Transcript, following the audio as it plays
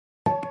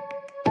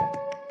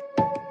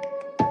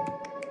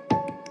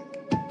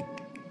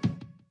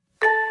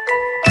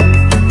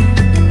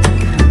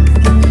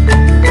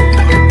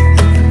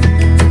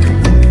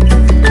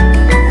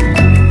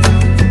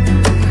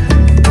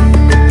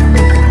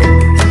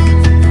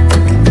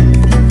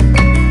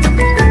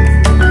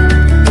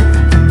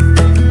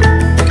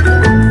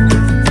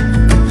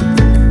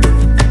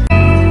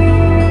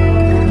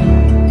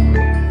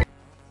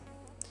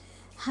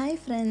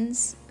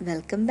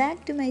Welcome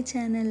back to my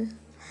channel.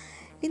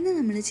 ഇന്ന്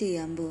നമ്മൾ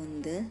ചെയ്യാൻ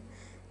പോകുന്നത്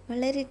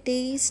വളരെ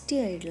ടേസ്റ്റി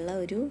ആയിട്ടുള്ള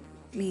ഒരു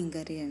മീൻ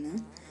കറിയാണ്.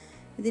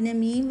 ഇതിനെ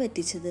മീൻ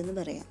വറ്റിച്ചതെന്ന്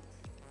പറയാം.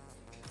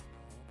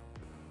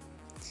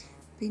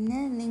 പിന്നെ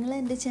നിങ്ങൾ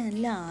എൻ്റെ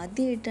ചാനൽ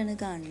ആദ്യമായിട്ടാണ്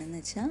കാണുന്നതെന്ന്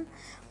വെച്ചാൽ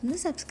ഒന്ന്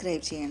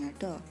സബ്സ്ക്രൈബ് ചെയ്യണം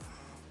കേട്ടോ.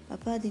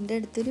 അപ്പോൾ അതിൻ്റെ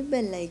അടുത്തൊരു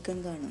ബെല്ലൈക്കൺ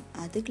കാണും,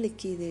 അത്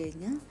ക്ലിക്ക് ചെയ്ത്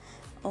കഴിഞ്ഞാൽ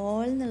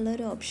ഓൾ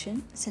എന്നുള്ളൊരു ഓപ്ഷൻ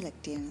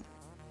സെലക്ട് ചെയ്യണം.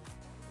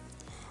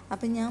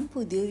 അപ്പം ഞാൻ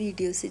പുതിയ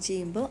വീഡിയോസ്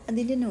ചെയ്യുമ്പോൾ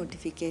അതിൻ്റെ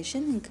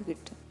നോട്ടിഫിക്കേഷൻ നിങ്ങൾക്ക്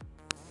കിട്ടും.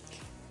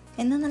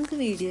 എന്നാൽ നമുക്ക്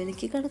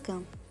വീഡിയോയിലേക്ക് കിടക്കാം.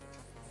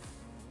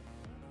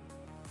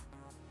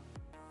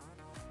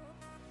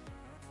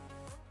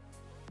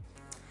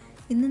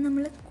 ഇന്ന്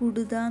നമ്മൾ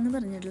കുടുത എന്ന്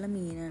പറഞ്ഞിട്ടുള്ള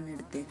മീനാണ്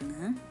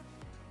എടുത്തേക്കുന്നത്.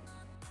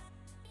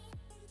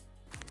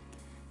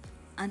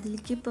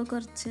 അതിലേക്ക് ഇപ്പോൾ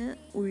കുറച്ച്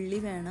ഉള്ളി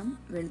വേണം,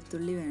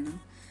 വെളുത്തുള്ളി വേണം.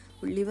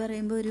 ഉള്ളി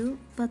പറയുമ്പോൾ ഒരു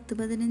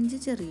 10-15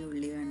 ചെറിയ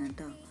ഉള്ളി വേണം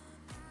കേട്ടോ.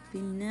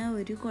 പിന്നെ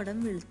ഒരു കുടം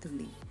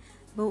വെളുത്തുള്ളി.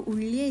 അപ്പോൾ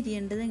ഉള്ളി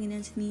അരിയേണ്ടത്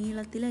എങ്ങനെയാണെന്ന് വെച്ചാൽ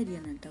നീളത്തിൽ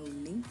അരിയണം കേട്ടോ.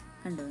 ഉള്ളി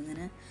കണ്ടോ,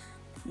 ഇങ്ങനെ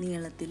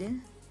നീളത്തിൽ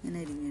ഇങ്ങനെ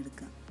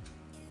അരിഞ്ഞെടുക്കാം.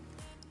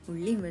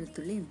 ഉള്ളിയും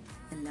വെളുത്തുള്ളിയും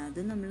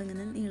എല്ലാതും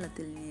നമ്മളിങ്ങനെ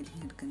നീളത്തിൽ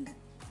അരിഞ്ഞെടുക്കണ്ടേ.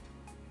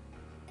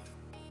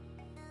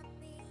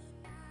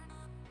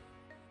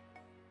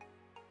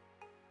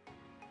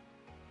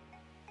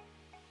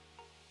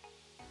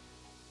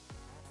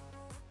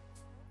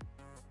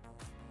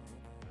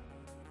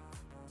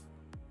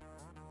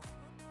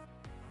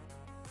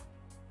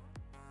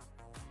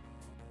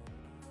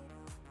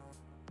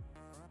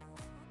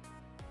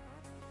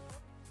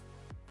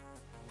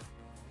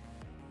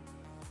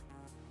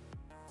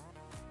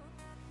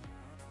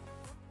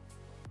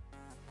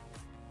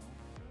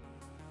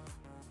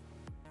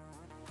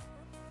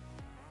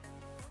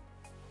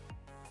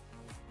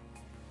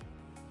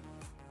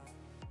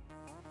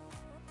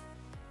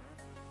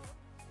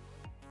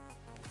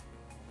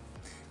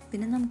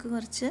 പിന്നെ നമുക്ക്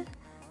കുറച്ച്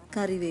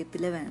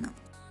കറിവേപ്പില വേണം.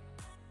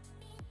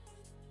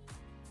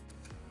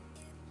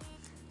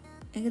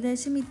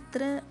 ഏകദേശം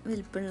ഇത്ര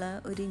വലിപ്പമുള്ള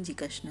ഒരു ഇഞ്ചി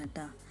കഷ്ണം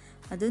കേട്ടോ.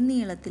 അത്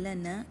നീളത്തിൽ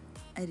തന്നെ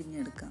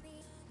അരിഞ്ഞെടുക്കാം.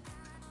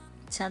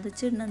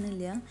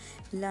 ചതച്ചിടണമെന്നില്ല,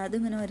 എല്ലാതും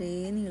ഇങ്ങനെ ഒരേ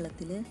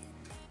നീളത്തിൽ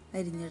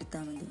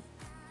അരിഞ്ഞെടുത്താൽ മതി.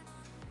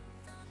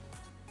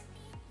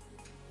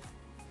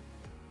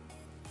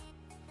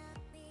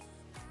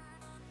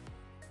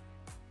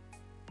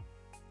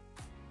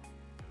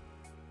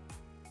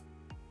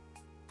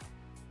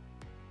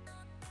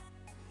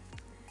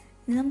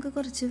 ഇനി നമുക്ക്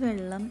കുറച്ച്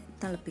വെള്ളം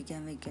തിളപ്പിക്കാൻ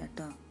വയ്ക്കാം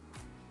കേട്ടോ.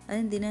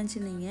 അതെന്തിനാണെന്ന്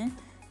വെച്ചിട്ടുണ്ടെങ്കിൽ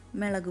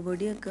മുളക്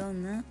പൊടിയൊക്കെ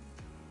ഒന്ന്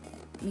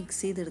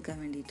മിക്സ് ചെയ്തെടുക്കാൻ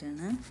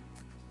വേണ്ടിയിട്ടാണ്.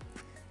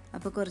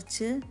 അപ്പോൾ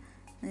കുറച്ച്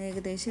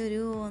ഏകദേശം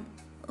ഒരു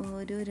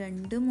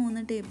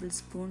 2-3 ടേബിൾ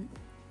സ്പൂൺ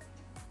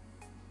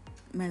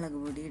മുളക്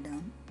പൊടി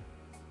ഇടാം.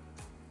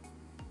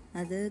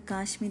 അത്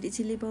കാശ്മീരി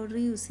ചില്ലി പൗഡർ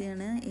യൂസ്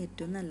ചെയ്യാണ്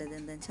ഏറ്റവും നല്ലത്.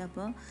 എന്താണെന്ന് വെച്ചാൽ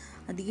അപ്പോൾ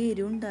അധികം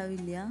എരിവും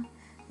ഉണ്ടാവില്ല,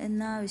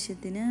 എന്ന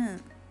ആവശ്യത്തിന്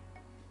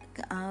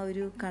ആ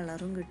ഒരു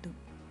കളറും കിട്ടും.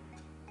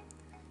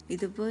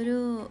 ഇതിപ്പോൾ ഒരു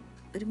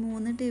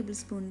 3 ടേബിൾ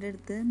സ്പൂണിൻ്റെ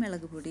അടുത്ത്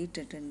മുളക് പൊടി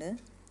ഇട്ടിട്ടുണ്ട്.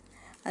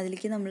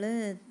 അതിലേക്ക് നമ്മൾ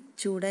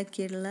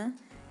ചൂടാക്കിയുള്ള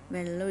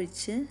വെള്ളം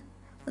ഒഴിച്ച്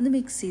ഒന്ന്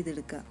മിക്സ്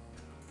ചെയ്തെടുക്കുക.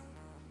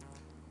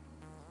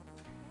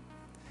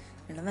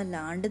 വെള്ളം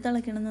വല്ലാണ്ട്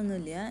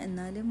തിളയ്ക്കണമെന്നൊന്നുമില്ല,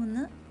 എന്നാലും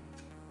ഒന്ന്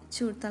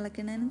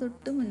തിളയ്ക്കണതിന്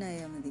തൊട്ട്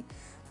മുന്നായാൽ മതി.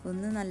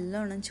 ഒന്ന്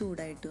നല്ലോണം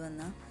ചൂടായിട്ട്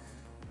വന്നാൽ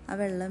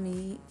ആ വെള്ളം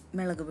ഈ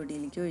മുളക്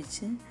പൊടിയിലേക്ക്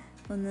ഒഴിച്ച്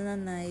ഒന്ന്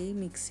നന്നായി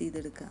മിക്സ്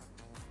ചെയ്തെടുക്കുക.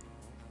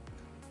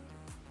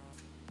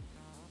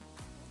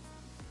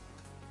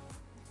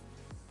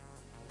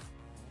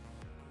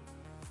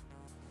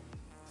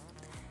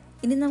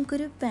 ഇനി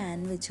നമുക്കൊരു പാൻ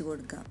വെച്ച്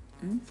കൊടുക്കാം.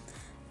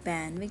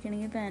 പാൻ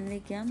വെക്കണമെങ്കിൽ പാൻ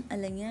വയ്ക്കാം,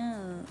 അല്ലെങ്കിൽ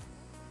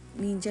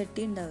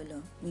മീൻചട്ടി ഉണ്ടാവുമല്ലോ,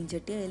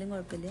 മീൻചട്ടി ആയാലും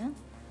കുഴപ്പമില്ല.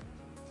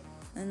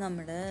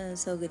 നമ്മുടെ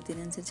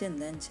സൗകര്യത്തിനനുസരിച്ച്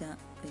എന്താണെന്ന് വെച്ചാൽ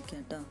വയ്ക്കാം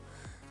കേട്ടോ.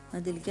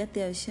 അതിലേക്ക്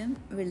അത്യാവശ്യം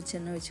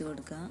വെളിച്ചെണ്ണ ഒഴിച്ച്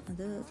കൊടുക്കുക.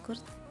 അത്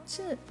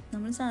കുറച്ച്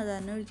നമ്മൾ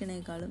സാധാരണ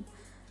ഒഴിക്കണേക്കാളും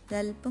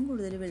ഒരല്പം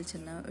കൂടുതൽ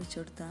വെളിച്ചെണ്ണ ഒഴിച്ചു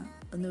കൊടുത്താൽ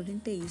ഒന്നുകൂടി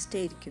ടേസ്റ്റ്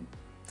ആയിരിക്കും.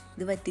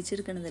 ഇത്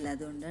വറ്റിച്ചെടുക്കണതല്ല,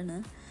 അതുകൊണ്ടാണ്.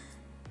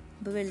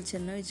 അപ്പോൾ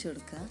വെളിച്ചെണ്ണ ഒഴിച്ച്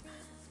കൊടുക്കുക.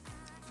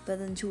 അപ്പോൾ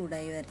അതൊന്ന്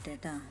ചൂടായി വരട്ടെ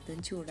കേട്ടോ.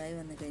 അതൊന്ന് ചൂടായി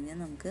വന്നു കഴിഞ്ഞാൽ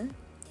നമുക്ക്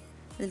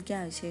അതിലേക്ക്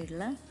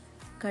ആവശ്യമായിട്ടുള്ള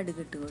കടുക്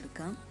ഇട്ട്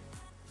കൊടുക്കാം.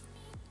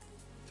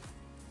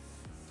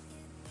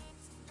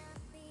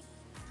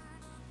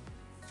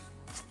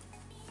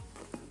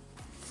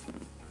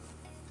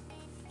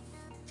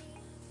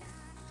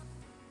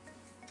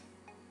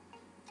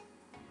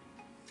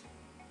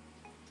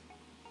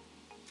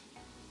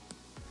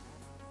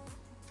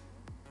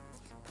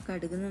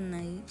 കടുക്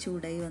നന്നായി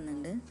ചൂടായി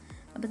വന്നിട്ടുണ്ട്.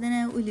 അപ്പോൾ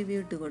തന്നെ ഉലുവ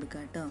ഇട്ട്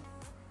കൊടുക്കാം കേട്ടോ.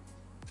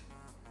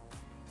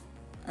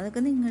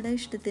 അതൊക്കെ നിങ്ങളുടെ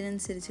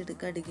ഇഷ്ടത്തിനനുസരിച്ചിട്ട്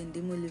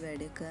കടുകിൻ്റെയും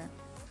ഉലുവയുടെയൊക്കെ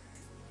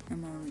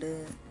എമൗണ്ട്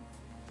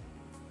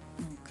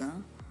നോക്കാം.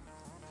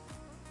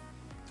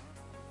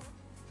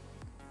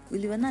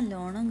 ഉലുവ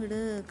നല്ലോണം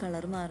ഇങ്ങോട്ട്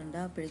കളർ മാറണ്ട,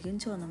 അപ്പോഴേക്കും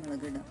ചുവന്ന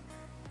മുളക് ഇടാം.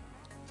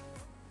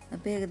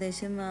 അപ്പോൾ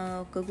ഏകദേശം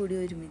ഒക്കെ കൂടി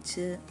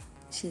ഒരുമിച്ച്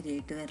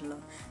ശരിയായിട്ട് വരല്ലോ.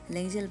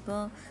 അല്ലെങ്കിൽ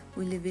ചിലപ്പോൾ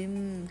ഉലുവയും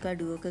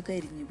കടുകൊക്കെ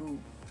കരിഞ്ഞു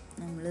പോവും,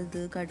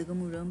 നമ്മളിത് കടുക്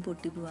മുഴുവൻ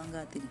പൊട്ടി പോകാൻ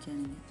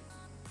കാത്തിരിക്കുകയാണെങ്കിൽ.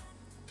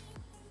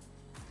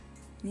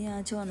 ഇനി ആ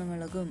ചുവന്ന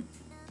മുളകും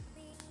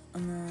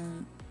ഒന്ന്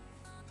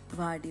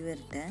വാടി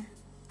വരട്ടെ.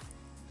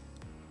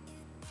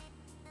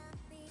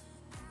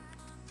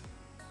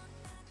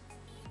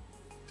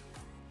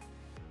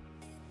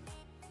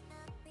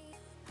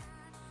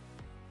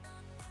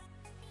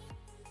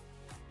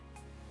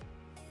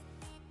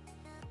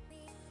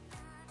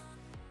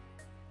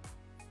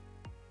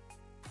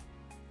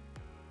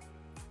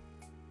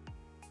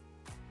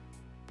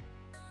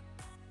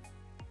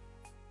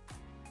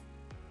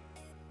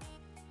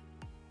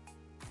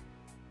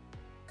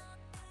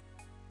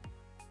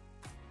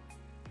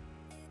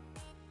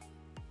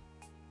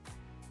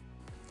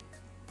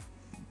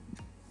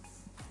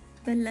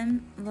 ഇപ്പം എല്ലാം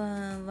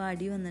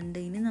വാടി വന്നിട്ടുണ്ട്.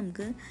 ഇനി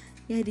നമുക്ക്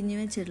ഈ അരിഞ്ഞു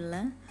വെച്ചിട്ടുള്ള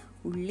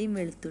ഉള്ളിയും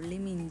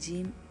വെളുത്തുള്ളിയും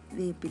ഇഞ്ചിയും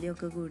വേപ്പിലയും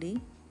ഒക്കെ കൂടി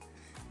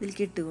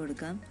ഇതിലേക്ക് ഇട്ട്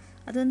കൊടുക്കാം.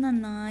 അതൊന്ന്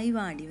നന്നായി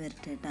വാടി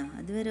വരട്ടെ കേട്ടോ.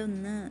 അതുവരെ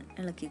ഒന്ന്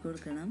ഇളക്കി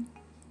കൊടുക്കണം.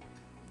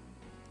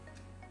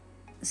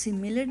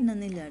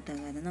 സിമ്മിലിടണമെന്നില്ല കേട്ടോ,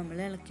 കാരണം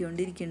നമ്മൾ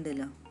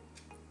ഇളക്കിക്കൊണ്ടിരിക്കണ്ടല്ലോ.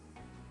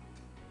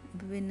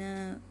 അപ്പോൾ പിന്നെ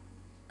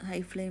ഹൈ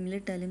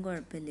ഫ്ലെയിമിലിട്ടാലും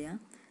കുഴപ്പമില്ല,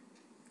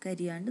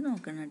 കരിയാണ്ട്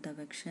നോക്കണം കേട്ടോ.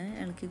 പക്ഷേ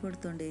ഇളക്കി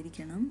കൊടുത്തോണ്ടേ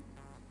ഇരിക്കണം.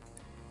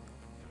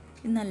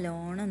 ഇത്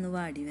നല്ലോണം ഒന്ന്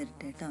വാടി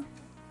വരട്ടെ കേട്ടോ.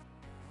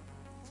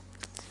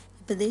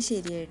 ഇപ്പോൾ ഇതേ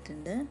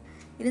ശരിയായിട്ടുണ്ട്.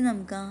 ഇനി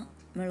നമുക്ക് ആ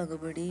മുളക്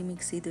പൊടി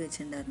മിക്സ് ചെയ്ത്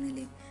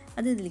വെച്ചിട്ടുണ്ടായിരുന്നില്ലേ,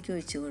 അത് ഇതിലേക്ക്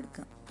ഒഴിച്ച്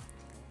കൊടുക്കാം.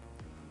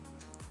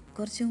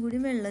 കുറച്ചും കൂടി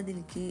വെള്ളം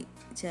ഇതിലേക്ക്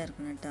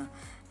ചേർക്കണം കേട്ടോ.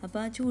 അപ്പോൾ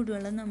ആ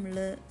ചൂടുവെള്ളം നമ്മൾ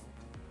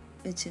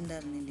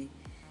വെച്ചിട്ടുണ്ടായിരുന്നില്ലേ,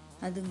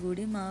 അതും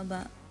കൂടി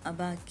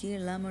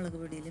ബാക്കിയുള്ള മുളക്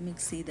പൊടിയിൽ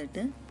മിക്സ്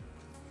ചെയ്തിട്ട്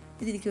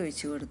ഇതിലേക്ക്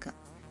ഒഴിച്ച് കൊടുക്കാം.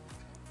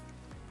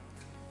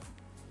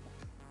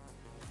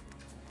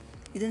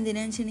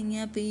 ഇതെന്തിനാണെന്ന്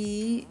വെച്ചിട്ടുണ്ടെങ്കിൽ അപ്പോൾ ഈ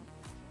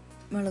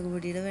മുളക്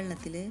പൊടിയുടെ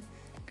വെള്ളത്തിൽ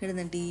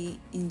കിടന്നിട്ട് ഈ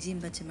ഇഞ്ചിയും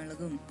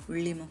പച്ചമുളകും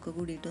ഉള്ളിയും ഒക്കെ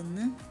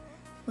കൂടിയിട്ടൊന്ന്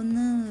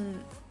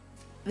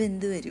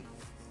വെന്ത് വരും.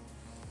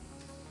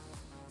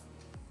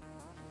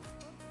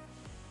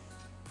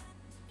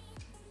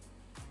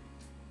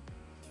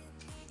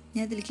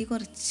 ഞാൻ അതിലേക്ക്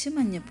കുറച്ച്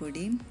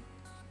മഞ്ഞൾപ്പൊടിയും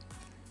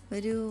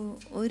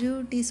ഒരു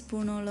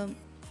ടീസ്പൂണോളം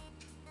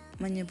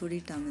മഞ്ഞൾപ്പൊടി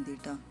ഇട്ടാൽ മതി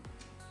കേട്ടോ.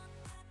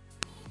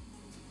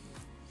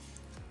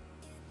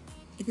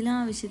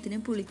 ഇതിലാവശ്യത്തിന്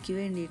പുളിക്ക്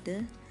വേണ്ടിയിട്ട്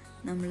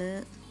നമ്മൾ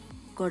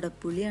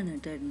കുടപ്പുളിയാണ്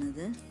കേട്ടോ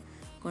ഇടുന്നത്.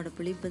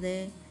 കുടപ്പുളി ഇപ്പോൾ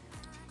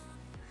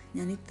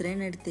ഞാൻ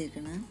ഇത്രയാണ്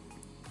എടുത്തേക്കണേ.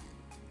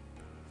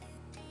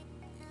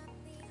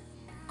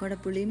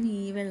 കുടപ്പുളിയും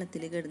ഈ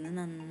വെള്ളത്തിൽ കിടന്ന്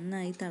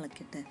നന്നായി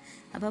തിളക്കട്ടെ.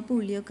 അപ്പോൾ ആ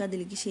പുളിയൊക്കെ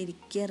അതിലേക്ക്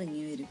ശരിക്കും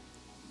ഇറങ്ങി വരും.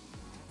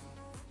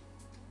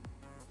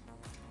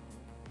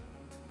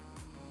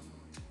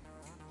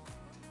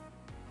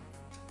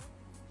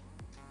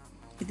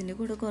 ഇതിൻ്റെ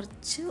കൂടെ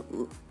കുറച്ച്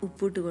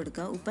ഉപ്പിട്ട്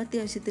കൊടുക്കുക. ഉപ്പ്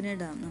അത്യാവശ്യത്തിന്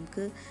ഇടാം.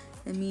 നമുക്ക്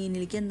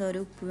മീനിലേക്ക്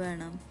എന്തോരം ഉപ്പ്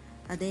വേണം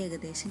അത്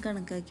ഏകദേശം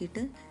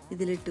കണക്കാക്കിയിട്ട്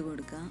ഇതിലിട്ട്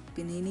കൊടുക്കുക.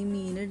 പിന്നെ ഇനി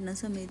മീൻ ഇടുന്ന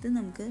സമയത്ത്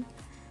നമുക്ക്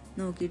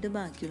നോക്കിയിട്ട്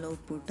ബാക്കിയുള്ള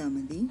ഉപ്പ് ഇട്ടാൽ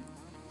മതി.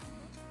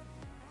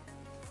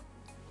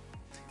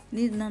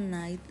 ഇനി ഇത്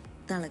നന്നായി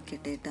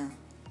തിളക്കട്ടെ കേട്ടോ.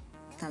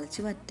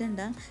 തിളച്ച്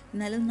വറ്റണ്ട,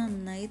 എന്നാലും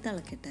നന്നായി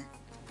തിളക്കട്ടെ.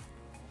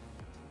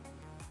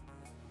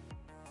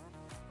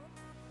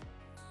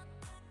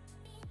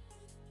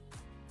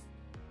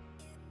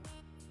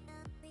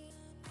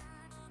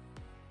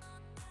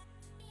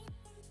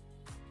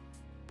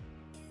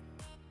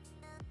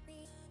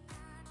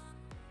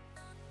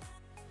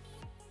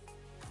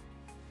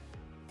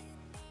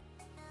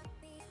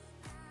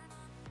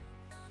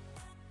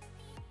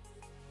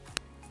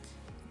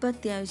 ഇപ്പോൾ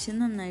അത്യാവശ്യം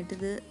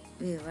നന്നായിട്ടിത്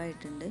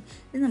വേവായിട്ടുണ്ട്.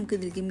 ഇത് നമുക്ക്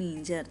ഇതിലേക്ക് മീൻ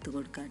ചേർത്ത്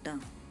കൊടുക്കാം കേട്ടോ.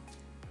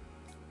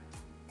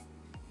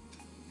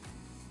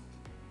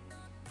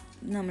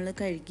 നമ്മൾ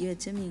കഴുകി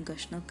വെച്ച മീൻ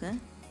കഷ്ണമൊക്കെ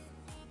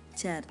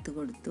ചേർത്ത്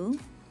കൊടുത്തു.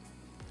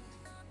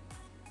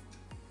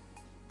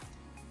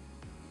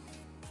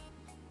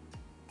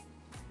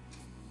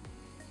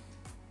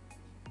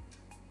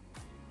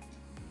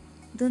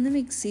 ഇതൊന്ന്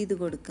മിക്സ് ചെയ്ത്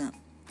കൊടുക്കാം.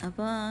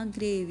 അപ്പോൾ ആ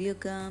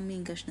ഗ്രേവിയൊക്കെ ആ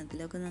മീൻ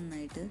കഷ്ണത്തിലൊക്കെ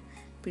നന്നായിട്ട്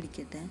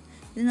പിടിക്കട്ടെ.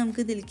 ഇനി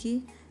നമുക്ക് ഇതിലേക്ക്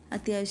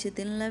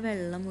അത്യാവശ്യത്തിനുള്ള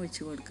വെള്ളം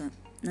ഒഴിച്ച് കൊടുക്കാം.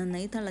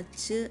 നന്നായി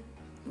തിളച്ച്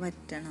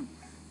വറ്റണം.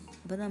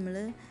 അപ്പോൾ നമ്മൾ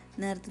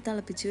നേരത്തെ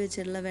തിളപ്പിച്ച്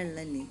വെച്ചിട്ടുള്ള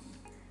വെള്ളമല്ലേ,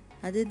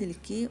 അത്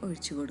ഇതിലേക്ക്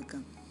ഒഴിച്ച്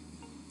കൊടുക്കാം.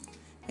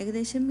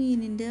 ഏകദേശം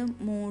മീനിൻ്റെ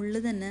മുകളിൽ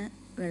തന്നെ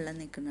വെള്ളം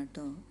നിൽക്കണം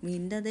കേട്ടോ.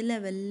 മീനിൻ്റെ അത്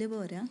ലെവലിൽ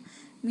പോരാ,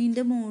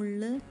 മീനിൻ്റെ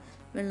മുകളിൽ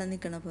വെള്ളം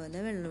നിൽക്കണ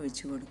പോലെ വെള്ളം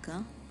ഒഴിച്ച്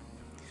കൊടുക്കാം.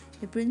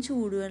 എപ്പോഴും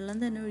ചൂടുവെള്ളം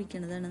തന്നെ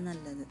ഒഴിക്കണതാണ്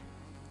നല്ലത്.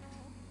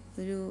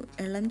 ഒരു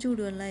ഇളം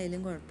ചൂടുവെള്ളം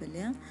ആയാലും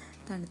കുഴപ്പമില്ല,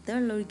 തണുത്ത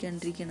വെള്ളം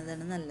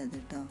ഒഴിക്കാണ്ടിരിക്കണതാണ് നല്ലത്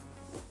കേട്ടോ.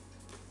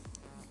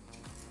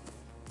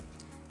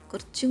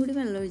 കുറച്ചും കൂടി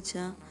വെള്ളം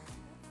ഒഴിച്ചാൽ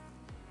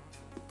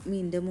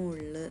മീനിൻ്റെ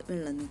മുകളിൽ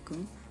വെള്ളം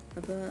നിൽക്കും.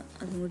 അപ്പോൾ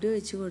അതും കൂടി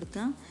ഒഴിച്ച്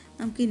കൊടുത്താൽ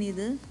നമുക്കിനി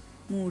ഇത്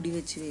മൂടി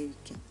വെച്ച്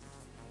വേവിക്കാം.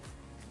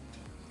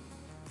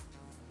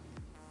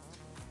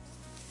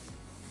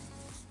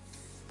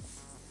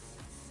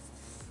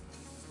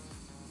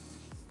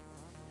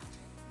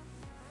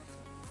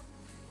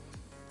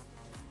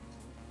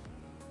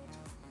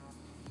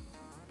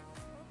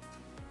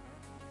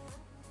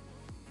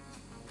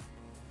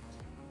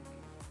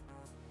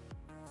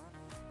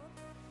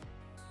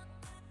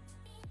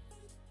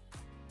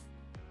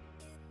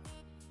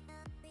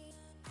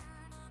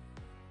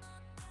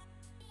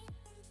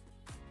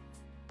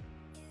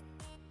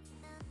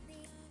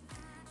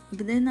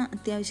 അപ്പോൾ ഇത്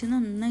അത്യാവശ്യം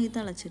നന്നായി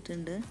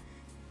തിളച്ചിട്ടുണ്ട്.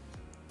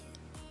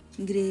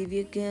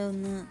 ഗ്രേവിയൊക്കെ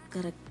ഒന്ന്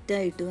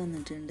കറക്റ്റായിട്ട്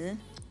വന്നിട്ടുണ്ട്.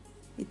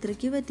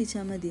 ഇത്രയ്ക്ക്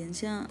വറ്റിച്ചാൽ മതി. എന്ന്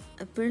വെച്ചാൽ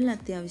എപ്പോഴും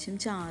അത്യാവശ്യം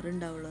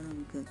ചാറുണ്ടാവുള്ളൂ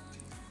നമുക്ക്.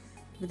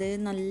 ഇത്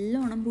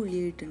നല്ലോണം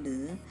പുളിയായിട്ടുണ്ട്.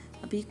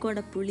 അപ്പോൾ ഈ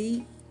കുടപ്പുളി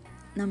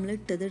നമ്മൾ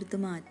ഇട്ടതെടുത്ത്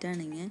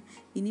മാറ്റുകയാണെങ്കിൽ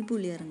ഇനി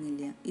പുളി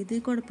ഇറങ്ങില്ല. ഇത്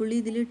കുടപ്പുളി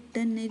ഇതിലിട്ട്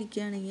തന്നെ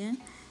ഇരിക്കുകയാണെങ്കിൽ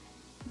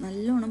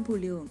നല്ലോണം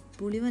പുളിയാവും.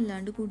 പുളി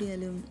വല്ലാണ്ട്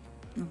കൂടിയാലും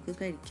നമുക്ക്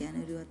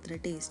കഴിക്കാനൊരു അത്ര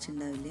ടേസ്റ്റ്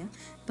ഉണ്ടാവില്ല.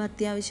 അപ്പം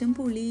അത്യാവശ്യം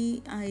പുളി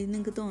ആയി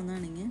നിങ്ങൾക്ക്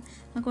തോന്നുകയാണെങ്കിൽ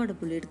ആ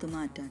കുടപ്പുളി എടുത്ത്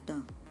മാറ്റാം കേട്ടോ.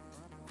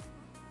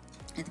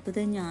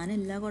 അതിപ്പോൾ ഞാൻ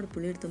എല്ലാ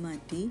കുടപ്പുളി എടുത്ത്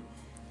മാറ്റി.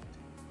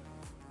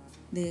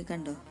 ഇത്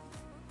കണ്ടോ,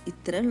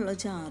 ഇത്ര ഉള്ള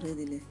ചാറ്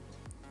ഇതിൽ.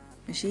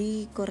 പക്ഷേ ഈ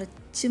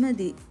കുറച്ച്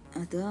മതി,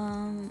 അത് ആ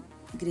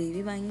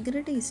ഗ്രേവി ഭയങ്കര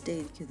ടേസ്റ്റ്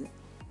ആയിരിക്കും ഇത്.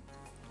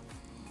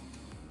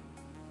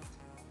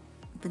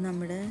 അപ്പം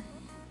നമ്മുടെ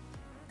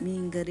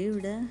മീൻകറി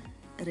ഇവിടെ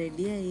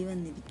റെഡിയായി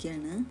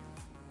വന്നിരിക്കുകയാണ്.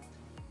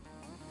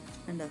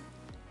 കണ്ടോ,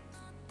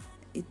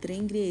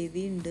 ഇത്രയും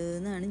ഗ്രേവി ഉണ്ട്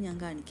എന്നാണ് ഞാൻ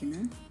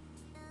കാണിക്കുന്നത്.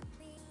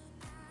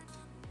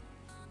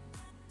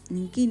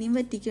 നിങ്ങൾക്ക് ഇനിയും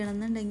വറ്റിക്കണം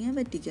എന്നുണ്ടെങ്കിൽ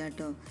വറ്റിക്കാം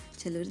കേട്ടോ.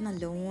 ചിലവർ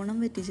നല്ലോണം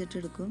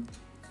വറ്റിച്ചിട്ടെടുക്കും.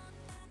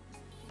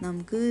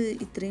 നമുക്ക്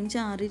ഇത്രയും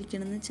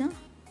ചാറിരിക്കണം എന്ന് വെച്ചാൽ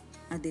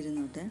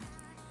അതിരുന്നോട്ടെ.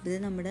 ഇത്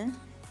നമ്മുടെ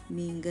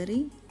മീൻകറി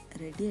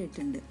റെഡി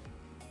ആയിട്ടുണ്ട്.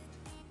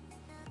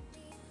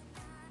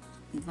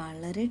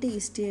 വളരെ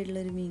ടേസ്റ്റി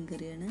ആയിട്ടുള്ളൊരു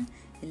മീൻകറിയാണ്.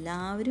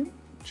 എല്ലാവരും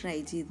ട്രൈ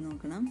ചെയ്ത്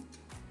നോക്കണം.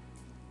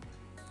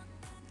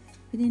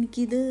 പിന്നെ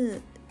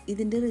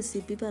ഇതിൻ്റെ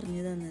റെസിപ്പി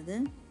പറഞ്ഞു തന്നത്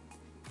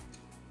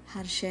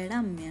ഹർഷയുടെ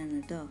അമ്മയാണ്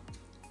കേട്ടോ.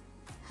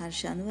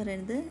 ഹർഷ എന്ന്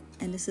പറയുന്നത്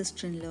എൻ്റെ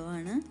സിസ്റ്റർ ഇൻ ലോ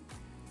ആണ്.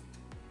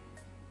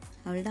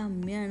 അവളുടെ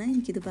അമ്മയാണ്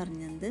എനിക്കിത്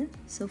പറഞ്ഞു തന്നത്.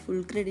 So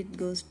full credit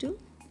goes to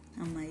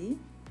അമ്മായി.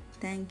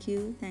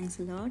 Thanks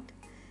a lot.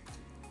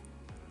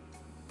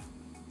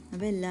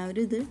 അപ്പോൾ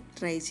എല്ലാവരും ഇത്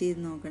ട്രൈ ചെയ്ത്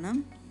നോക്കണം.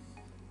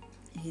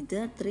 ഇത്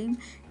അത്രയും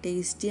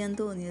ടേസ്റ്റിയാന്ന്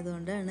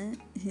തോന്നിയതുകൊണ്ടാണ്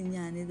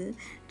ഞാനിത്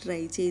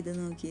ട്രൈ ചെയ്ത്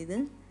നോക്കിയത്.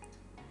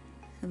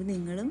 അപ്പോൾ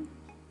നിങ്ങളും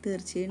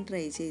തീർച്ചയായും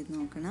ട്രൈ ചെയ്ത്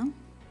നോക്കണം.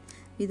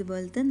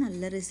 ഇതുപോലത്തെ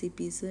നല്ല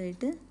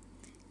റെസിപ്പീസുമായിട്ട്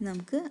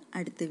നമുക്ക്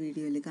അടുത്ത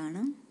വീഡിയോയിൽ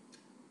കാണാം.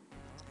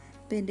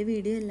 അപ്പോൾ എൻ്റെ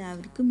വീഡിയോ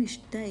എല്ലാവർക്കും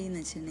ഇഷ്ടമായി എന്ന്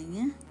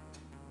വെച്ചിട്ടുണ്ടെങ്കിൽ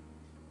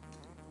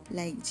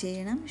ലൈക്ക്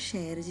ചെയ്യണം,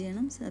 ഷെയർ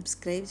ചെയ്യണം,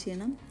 സബ്സ്ക്രൈബ്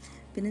ചെയ്യണം.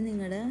 പിന്നെ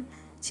നിങ്ങളുടെ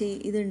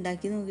ഇത്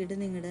ഉണ്ടാക്കി നോക്കിയിട്ട്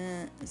നിങ്ങളുടെ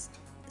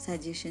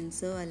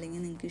സജഷൻസോ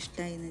അല്ലെങ്കിൽ നിങ്ങൾക്ക്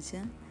ഇഷ്ടമായി എന്ന്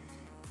വെച്ചാൽ,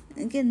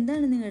 നിങ്ങൾക്ക്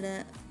എന്താണ് നിങ്ങളുടെ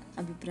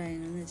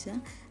അഭിപ്രായങ്ങൾ എന്ന് വെച്ചാൽ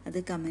അത്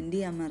കമൻറ്റ്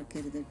ചെയ്യാൻ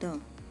മറക്കരുത് കേട്ടോ.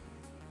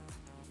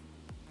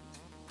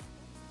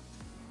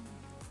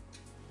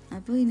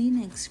 അപ്പോൾ ഇനി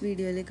നെക്സ്റ്റ്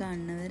വീഡിയോയിൽ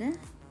കാണുന്നവരെ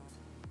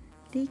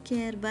take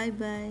care.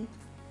 By.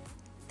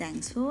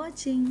 Thanks for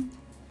watching.